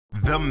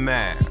the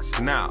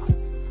mask. Now,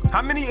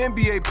 how many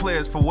NBA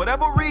players, for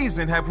whatever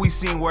reason, have we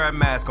seen wear a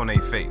mask on their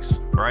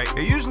face, right?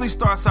 It usually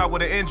starts out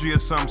with an injury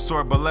of some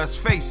sort, but let's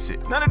face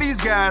it, none of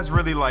these guys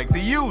really like to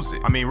use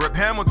it. I mean, Rip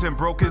Hamilton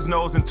broke his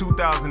nose in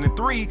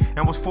 2003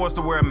 and was forced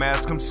to wear a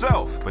mask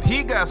himself, but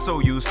he got so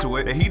used to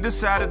it that he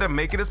decided to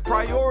make it his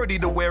priority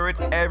to wear it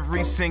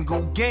every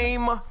single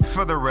game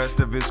for the rest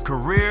of his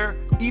career,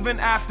 even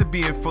after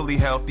being fully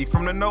healthy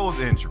from the nose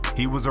injury.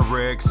 He was a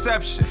rare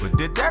exception, but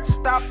did that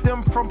stop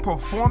them from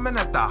performing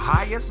at the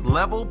highest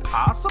level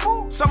possible?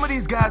 Some of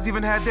these guys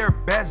even had their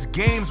best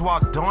games while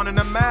donning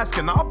a mask,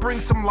 and I'll bring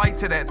some light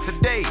to that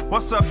today.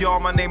 What's up, y'all?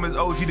 My name is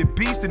OG the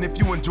Beast, and if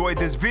you enjoyed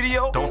this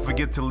video, don't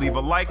forget to leave a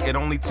like. It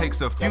only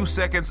takes a few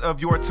seconds of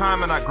your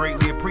time, and I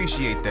greatly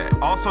appreciate that.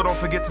 Also, don't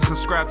forget to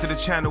subscribe to the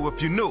channel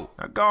if you're new.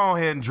 Now go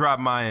ahead and drop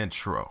my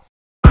intro.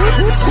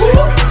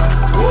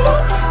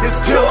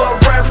 It's killer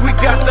raps, we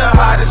got the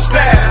hottest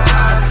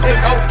staff. In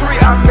 03,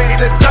 I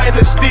made a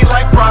dynasty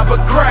like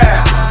Robert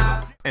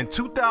Kraft. In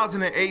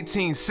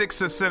 2018,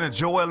 Sixers center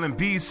Joel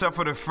Embiid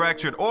suffered a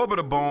fractured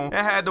orbital bone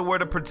and had to wear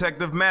the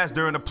protective mask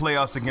during the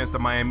playoffs against the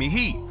Miami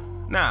Heat.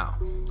 Now,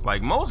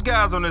 like most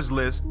guys on this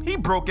list, he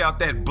broke out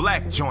that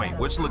black joint,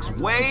 which looks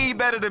way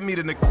better to me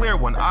than the clear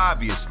one,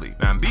 obviously.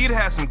 Now, Embiid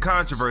had some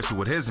controversy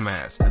with his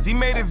mask, as he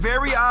made it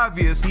very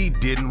obvious he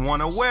didn't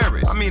want to wear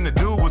it. I mean, the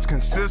dude was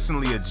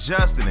consistently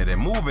adjusting it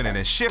and moving it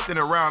and shifting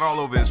it around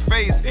all over his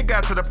face. It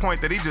got to the point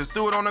that he just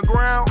threw it on the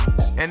ground,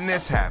 and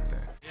this happened.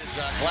 His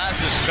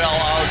glasses fell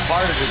out,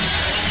 part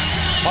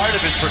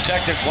of his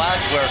protective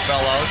glassware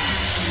fell out,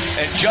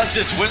 and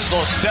Justice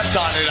Winslow stepped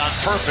on it on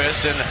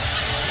purpose, and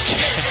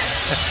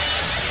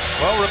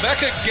well,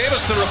 Rebecca gave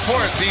us the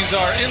report. These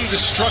are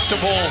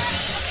indestructible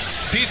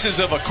pieces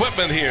of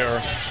equipment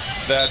here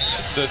that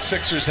the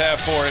Sixers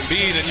have for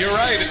Embiid, and you're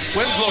right,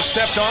 Winslow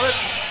stepped on it,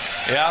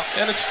 yeah,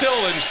 and it's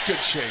still in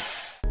good shape.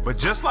 But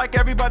just like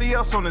everybody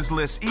else on this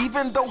list,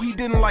 even though he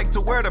didn't like to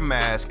wear the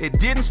mask, it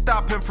didn't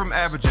stop him from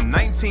averaging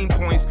 19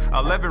 points,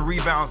 11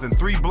 rebounds, and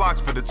 3 blocks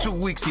for the 2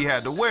 weeks he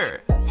had to wear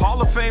it. Hall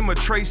of Famer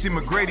Tracy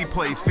McGrady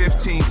played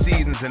 15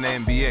 seasons in the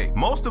NBA,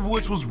 most of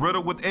which was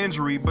riddled with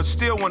injury, but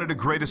still one of the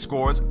greatest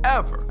scorers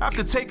ever.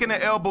 After taking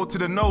an elbow to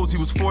the nose, he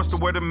was forced to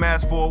wear the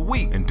mask for a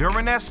week, and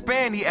during that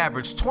span, he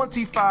averaged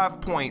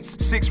 25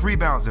 points, 6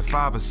 rebounds, and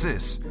 5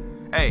 assists.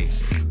 Hey,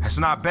 that's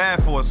not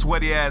bad for a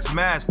sweaty-ass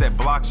mask that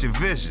blocks your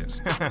vision.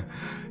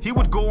 He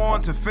would go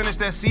on to finish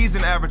that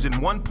season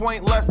averaging 1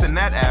 point less than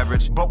that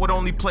average, but would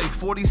only play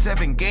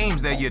 47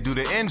 games that year due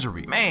to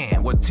injury.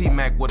 Man, what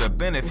T-Mac would have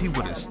been if he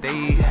would have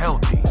stayed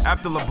healthy.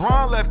 After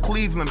LeBron left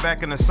Cleveland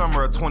back in the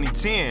summer of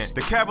 2010,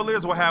 the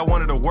Cavaliers will have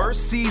one of the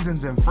worst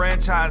seasons in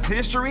franchise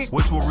history,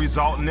 which will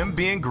result in them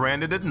being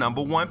granted the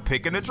 #1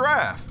 pick in the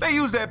draft. They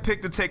used that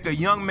pick to take a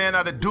young man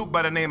out of Duke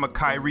by the name of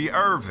Kyrie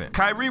Irving.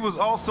 Kyrie was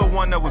also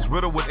one that was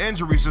riddled with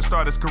injuries to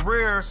start his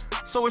career,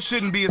 so it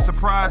shouldn't be a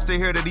surprise to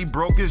hear that he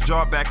broke his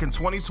jaw back in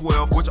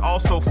 2012, which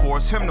also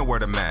forced him to wear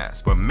the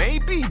mask. But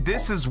maybe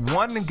this is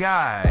one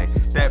guy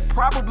that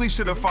probably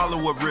should have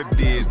followed what Rip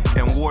did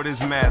and wore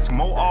this mask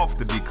more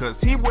often, because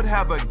he would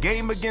have a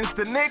game against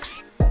the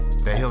Knicks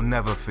that he'll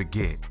never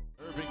forget.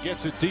 Irving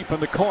gets it deep in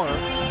the corner,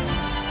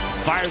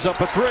 fires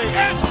up a 3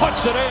 and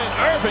puts it in.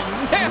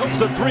 Irving nails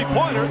the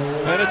 3-pointer,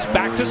 and it's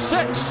back to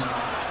 6.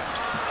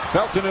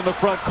 Felton in the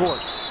front court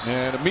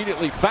and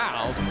immediately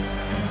fouled.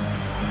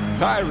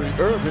 Kyrie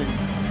Irving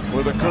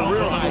with a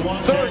career-high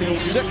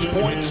 36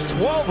 points,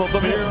 12 of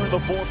them here in the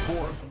fourth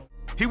quarter.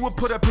 He would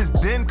put up his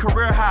then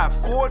career-high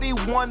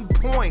 41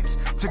 points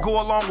to go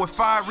along with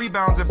 5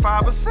 rebounds and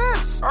 5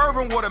 assists.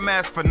 Irving wore the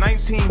mask for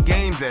 19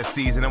 games that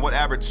season and would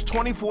average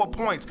 24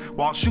 points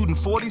while shooting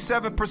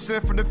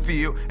 47% from the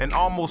field and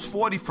almost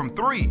 40 from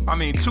 3. I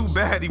mean, too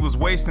bad he was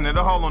wasting it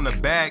all on the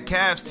bad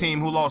Cavs team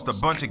who lost a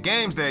bunch of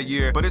games that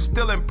year, but it's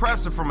still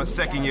impressive from a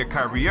second-year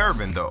Kyrie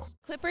Irving, though.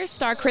 Clippers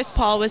star Chris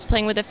Paul was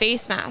playing with a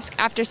face mask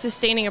after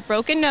sustaining a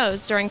broken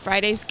nose during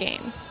Friday's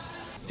game.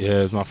 Yeah,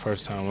 it was my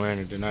first time wearing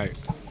it tonight.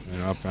 You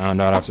know, I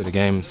found out after the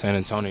game in San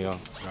Antonio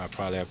I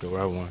probably have to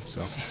wear one,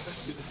 so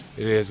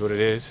it is what it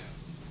is.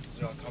 Is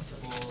it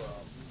uncomfortable?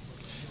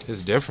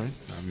 It's different.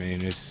 I mean,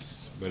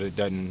 but it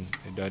doesn't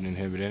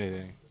inhibit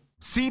anything.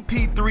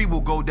 CP3 will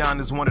go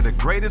down as one of the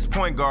greatest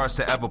point guards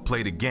to ever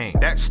play the game.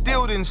 That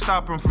still didn't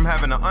stop him from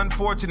having an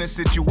unfortunate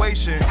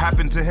situation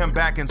happen to him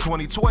back in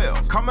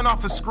 2012. Coming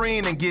off a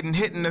screen and getting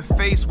hit in the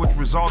face, which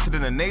resulted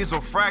in a nasal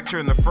fracture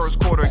in the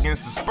first quarter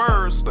against the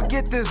Spurs. But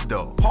get this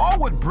though, Paul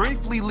would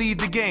briefly leave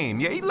the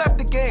game. Yeah, he left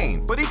the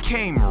game, but he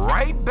came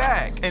right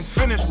back and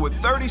finished with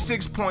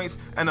 36 points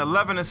and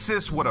 11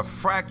 assists with a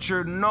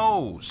fractured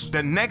nose.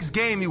 The next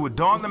game, he would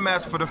don the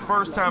mask for the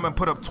first time and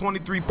put up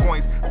 23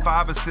 points,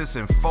 5 assists,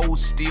 and 4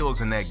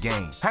 steals in that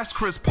game. That's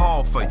Chris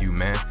Paul for you,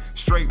 man.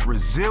 Straight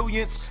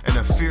resilience and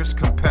a fierce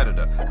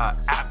competitor. An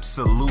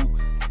absolute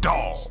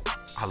dog.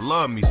 I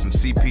love me some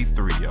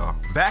CP3, y'all.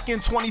 Back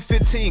in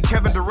 2015,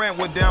 Kevin Durant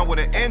went down with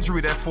an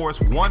injury that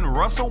forced one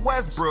Russell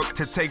Westbrook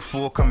to take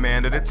full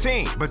command of the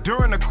team. But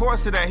during the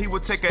course of that, he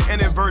would take an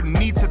inadvertent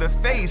knee to the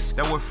face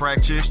that would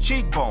fracture his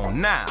cheekbone.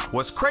 Now,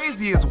 what's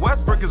crazy is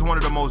Westbrook is one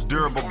of the most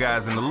durable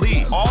guys in the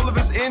league. All of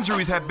his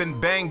injuries have been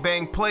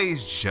bang-bang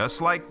plays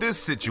just like this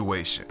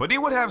situation. But he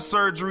would have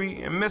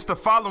surgery and miss the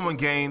following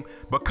game,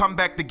 but come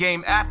back the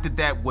game after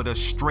that with a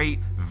straight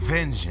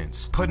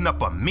vengeance, putting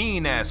up a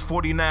mean-ass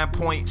 49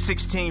 point,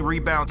 16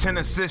 rebound, 10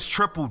 assist,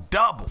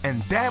 triple-double.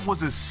 And that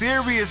was a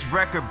serious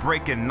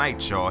record-breaking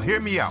night, y'all. Hear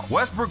me out.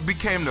 Westbrook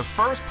became the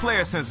first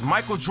player since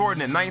Michael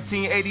Jordan in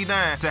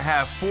 1989 to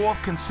have 4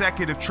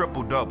 consecutive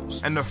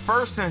triple-doubles, and the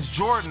first since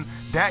Jordan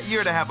that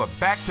year to have a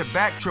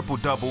back-to-back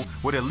triple-double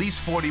with at least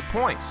 40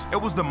 points.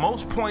 It was the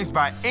most points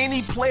by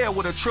any player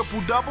with a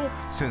triple-double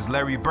since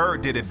Larry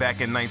Bird did it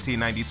back in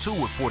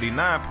 1992 with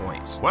 49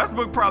 points.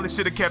 Westbrook probably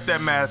should have kept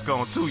that mask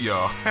on too,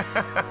 y'all.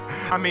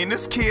 I mean,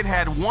 this kid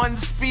had one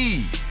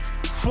speed,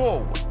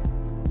 forward,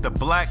 the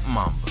Black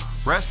Mamba.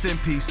 Rest in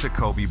peace to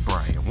Kobe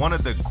Bryant, one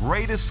of the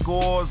greatest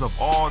scorers of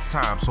all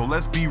time. So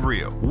let's be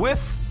real,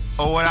 with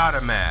or without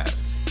a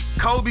mask,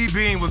 Kobe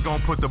Bean was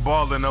gonna put the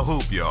ball in the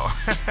hoop, y'all.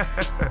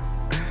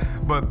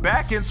 But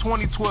back in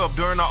 2012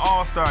 during the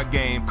All-Star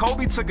game,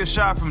 Kobe took a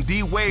shot from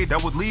D-Wade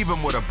that would leave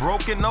him with a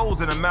broken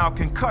nose and a mild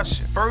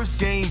concussion. First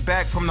game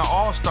back from the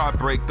All-Star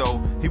break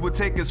though, he would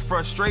take his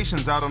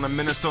frustrations out on the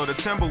Minnesota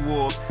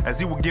Timberwolves as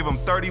he would give them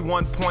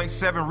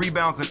 31.7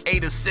 rebounds and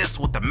 8 assists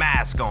with the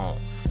mask on.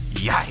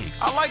 Yikes.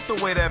 I like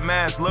the way that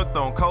mask looked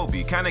on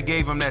Kobe. Kinda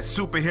gave him that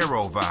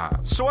superhero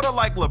vibe. Sorta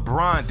like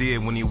LeBron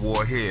did when he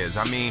wore his.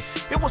 I mean,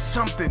 it was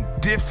something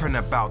different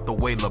about the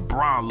way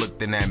LeBron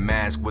looked in that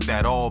mask with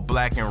that all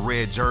black and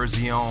red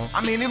jersey on.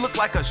 I mean, he looked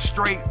like a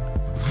straight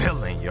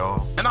villain,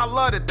 y'all. And I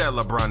loved it that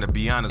LeBron, to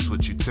be honest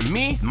with you. To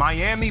me,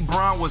 Miami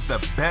Bron was the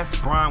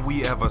best Bron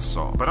we ever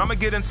saw. But I'm gonna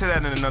get into that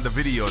in another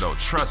video though.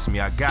 Trust me,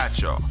 I got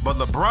y'all. But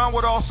LeBron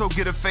would also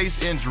get a face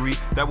injury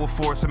that will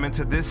force him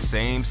into this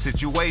same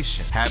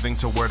situation, having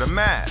to wear the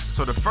mask.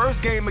 So the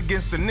first game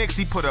against the Knicks,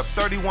 he put up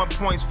 31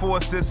 points, 4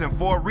 assists, and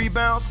 4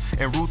 rebounds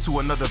en route to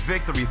another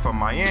victory for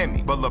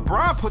Miami. But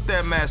LeBron put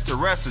that mask to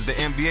rest as the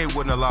NBA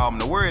wouldn't allow him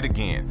to wear it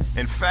again.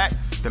 In fact,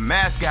 the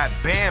mask got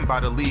banned by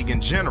the league in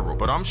general.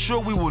 But I'm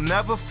sure we will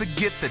never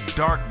forget the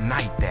Dark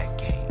Knight that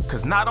game.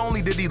 Cause not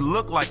only did he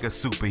look like a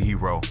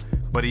superhero,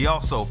 but he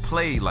also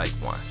played like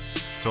one.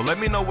 So let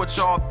me know what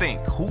y'all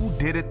think. Who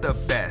did it the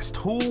best?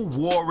 Who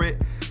wore it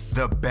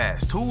the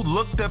best? Who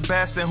looked the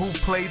best and who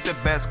played the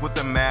best with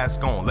the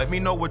mask on? Let me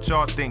know what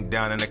y'all think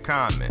down in the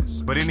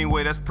comments. But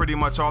anyway, that's pretty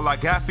much all I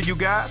got for you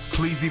guys.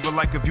 Please leave a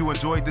like if you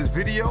enjoyed this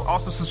video.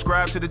 Also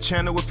subscribe to the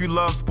channel if you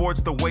love sports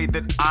the way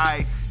that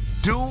I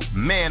do.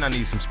 Man, I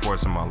need some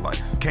sports in my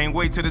life. Can't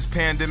wait till this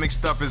pandemic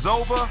stuff is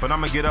over, but I'm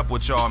gonna get up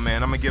with y'all,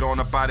 man. I'm gonna get on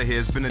up out of here.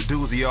 It's been a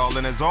doozy, y'all,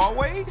 and as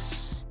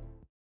always,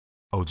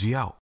 OG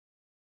out.